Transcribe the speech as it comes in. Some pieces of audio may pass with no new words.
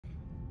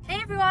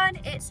everyone,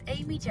 it's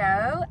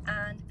amyjo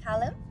and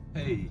Callum.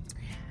 Hey.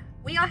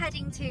 We are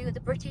heading to the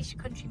British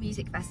Country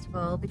Music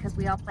Festival because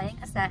we are playing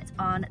a set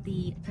on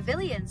the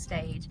Pavilion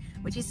stage,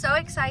 which is so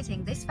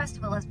exciting. This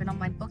festival has been on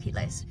my bucket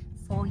list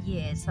for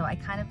years, so I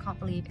kind of can't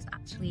believe it's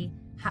actually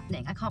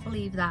happening. I can't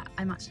believe that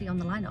I'm actually on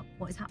the lineup.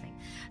 What is happening?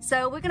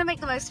 So we're going to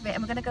make the most of it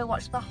and we're going to go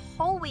watch the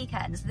whole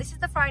weekend. So this is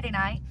the Friday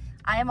night.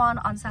 I am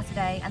on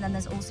Saturday, and then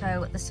there's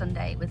also the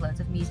Sunday with loads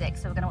of music.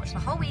 So we're going to watch the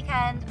whole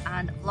weekend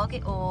and vlog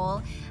it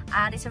all.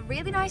 And it's a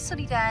really nice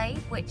sunny day,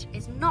 which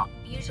is not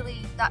usually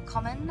that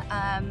common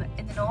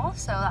in the north,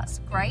 so that's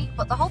great.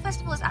 But the whole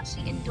festival is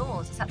actually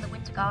indoors. It's at the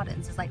Winter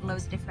Gardens. There's like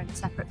loads of different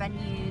separate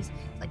venues,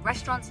 like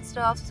restaurants and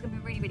stuff. So it's going to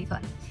be really, really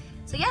fun.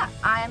 So yeah,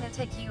 I am going to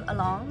take you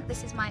along.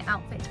 This is my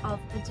outfit of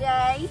the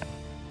day.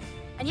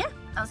 And yeah,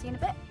 I'll see you in a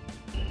bit.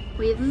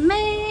 We've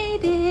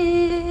made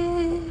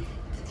it.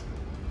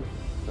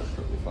 That's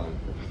probably fine.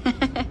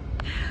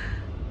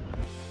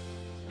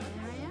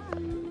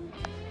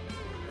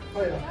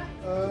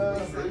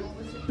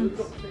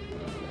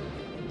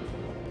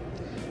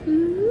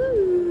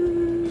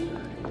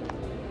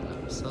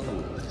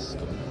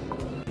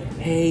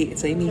 Hey,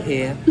 it's Amy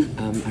here.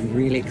 I'm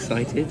really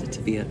excited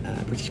to be at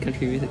British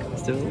Country Music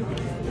Festival.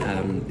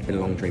 It's been a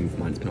long dream of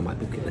mine. It's been on my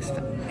bucket list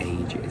for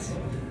ages.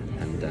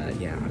 And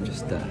yeah, I'm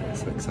just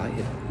so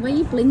excited. Why are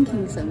you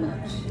blinking so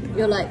much?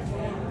 You're like...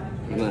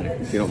 No,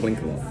 you're not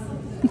blinking a lot.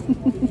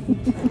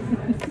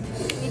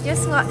 We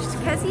just watched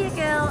Kezia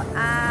Gill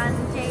and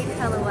Jade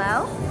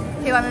Hellowell,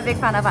 who I'm a big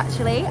fan of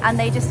actually, and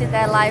they just did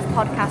their live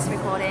podcast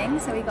recording,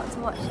 so we got to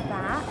watch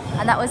that.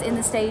 And that was in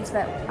the stage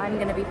that I'm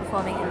going to be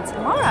performing in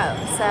tomorrow.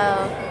 So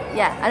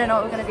yeah, I don't know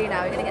what we're going to do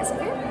now. We're going to get some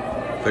food?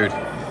 Food.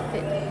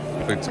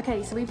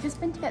 Okay, so we've just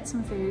been to get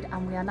some food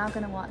and we are now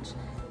going to watch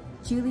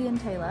Julian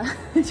Taylor,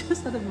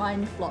 just had a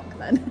mind block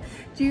then.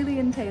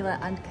 Julian Taylor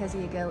and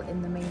Kezia Gill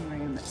in the main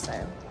room, so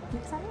you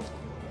excited?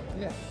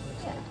 Yeah.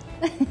 Yeah.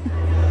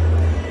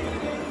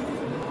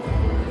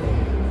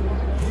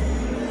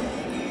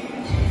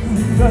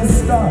 Let's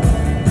start.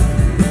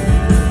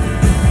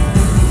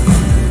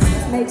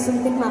 Let's make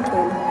something happen.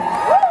 And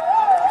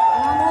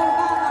I'm all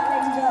about that,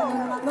 ladies and gentlemen,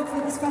 and I love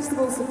that this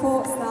festival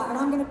supports that, and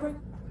I'm going to bring...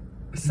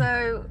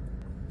 So,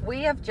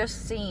 we have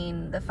just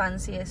seen the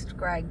fanciest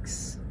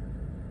Greggs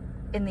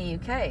in the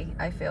UK,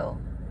 I feel.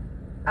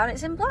 And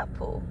it's in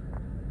Blackpool.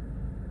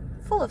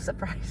 Full of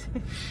surprises.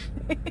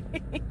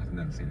 I've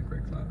never seen a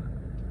Greggs like that.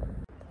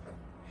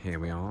 Here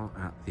we are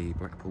at the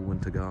Blackpool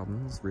Winter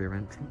Gardens rear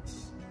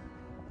entrance.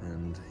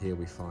 And here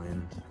we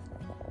find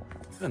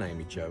an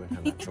amyjo in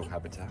her natural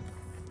habitat.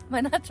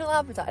 My natural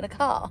habitat in a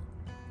car?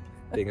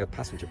 Being a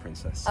passenger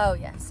princess. Oh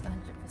yes,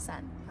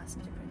 100%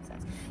 passenger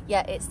princess.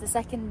 Yeah, it's the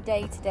second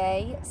day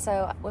today,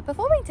 so we're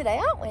performing today,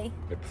 aren't we?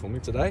 We're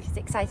performing today. She's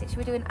excited. Should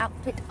we do an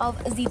outfit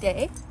of the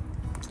day?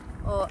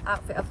 Or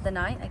outfit of the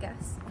night, I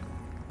guess.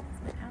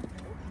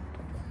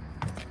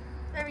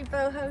 Very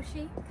boho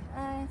chic,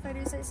 if I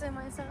do say so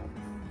myself.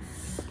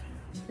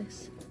 What's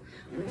this?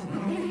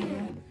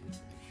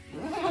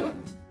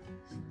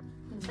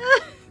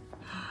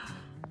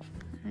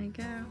 There you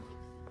go.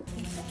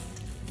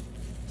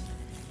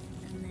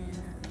 And then...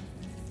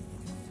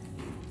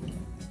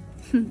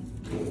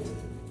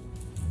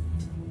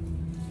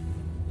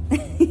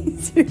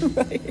 Too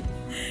right.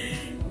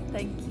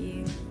 Thank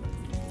you.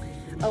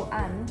 Oh,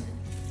 and...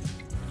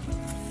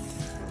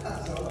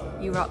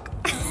 you rock.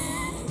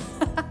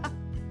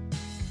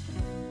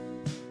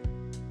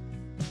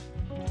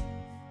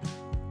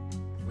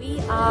 We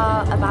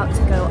are about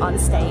to go on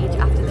stage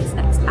after this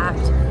next act,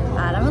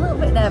 and I'm a little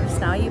bit nervous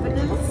now. Are you a bit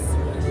nervous?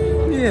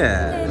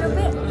 Yeah. A little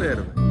bit? A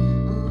little bit.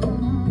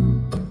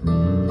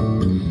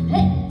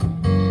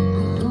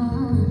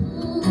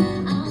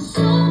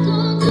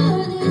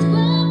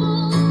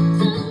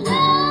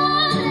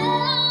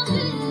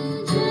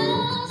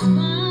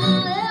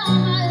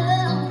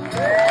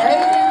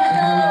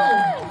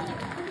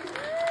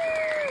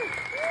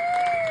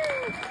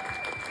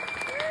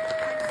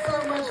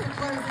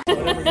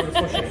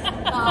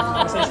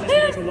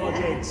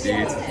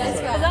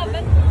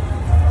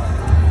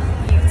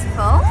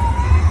 Beautiful.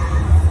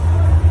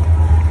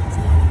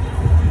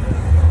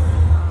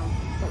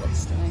 That looks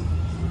stunning.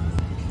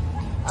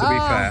 To be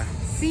fair.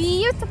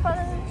 Beautiful.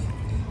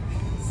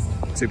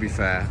 To be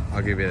fair,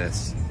 I'll give you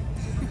this.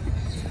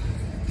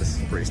 This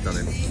is pretty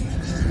stunning.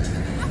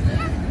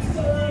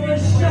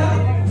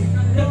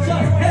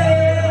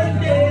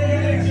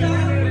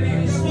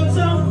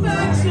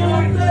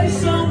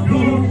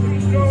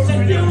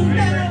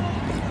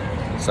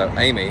 So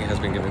Amy has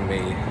been giving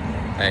me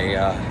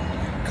a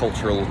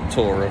cultural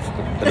tour of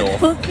the north.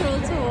 Cultural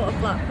tour of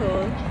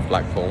Blackpool.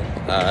 Blackpool.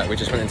 We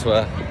just went into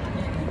a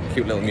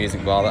cute little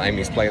music bar that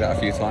Amy's played at a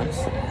few times.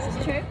 This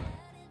is true.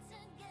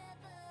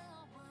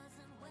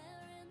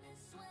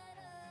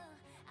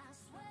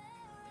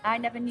 I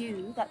never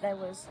knew that there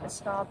was a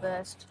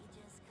Starburst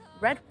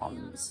red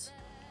ones,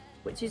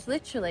 which is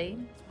literally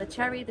the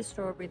cherry, the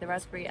strawberry, the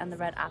raspberry and the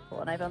red apple,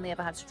 and I've only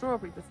ever had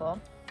strawberry before.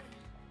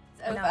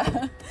 It's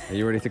over. Are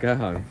you ready to go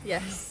home?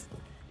 Yes.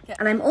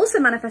 And I'm also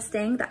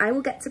manifesting that I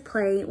will get to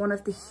play one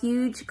of the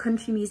huge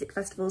country music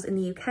festivals in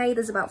the UK.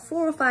 There's about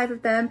 4 or 5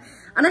 of them,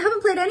 and I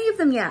haven't played any of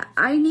them yet.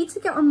 I need to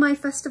get on my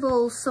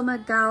festival summer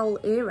gal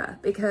era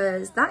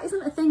because that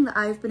isn't a thing that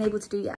I've been able to do yet.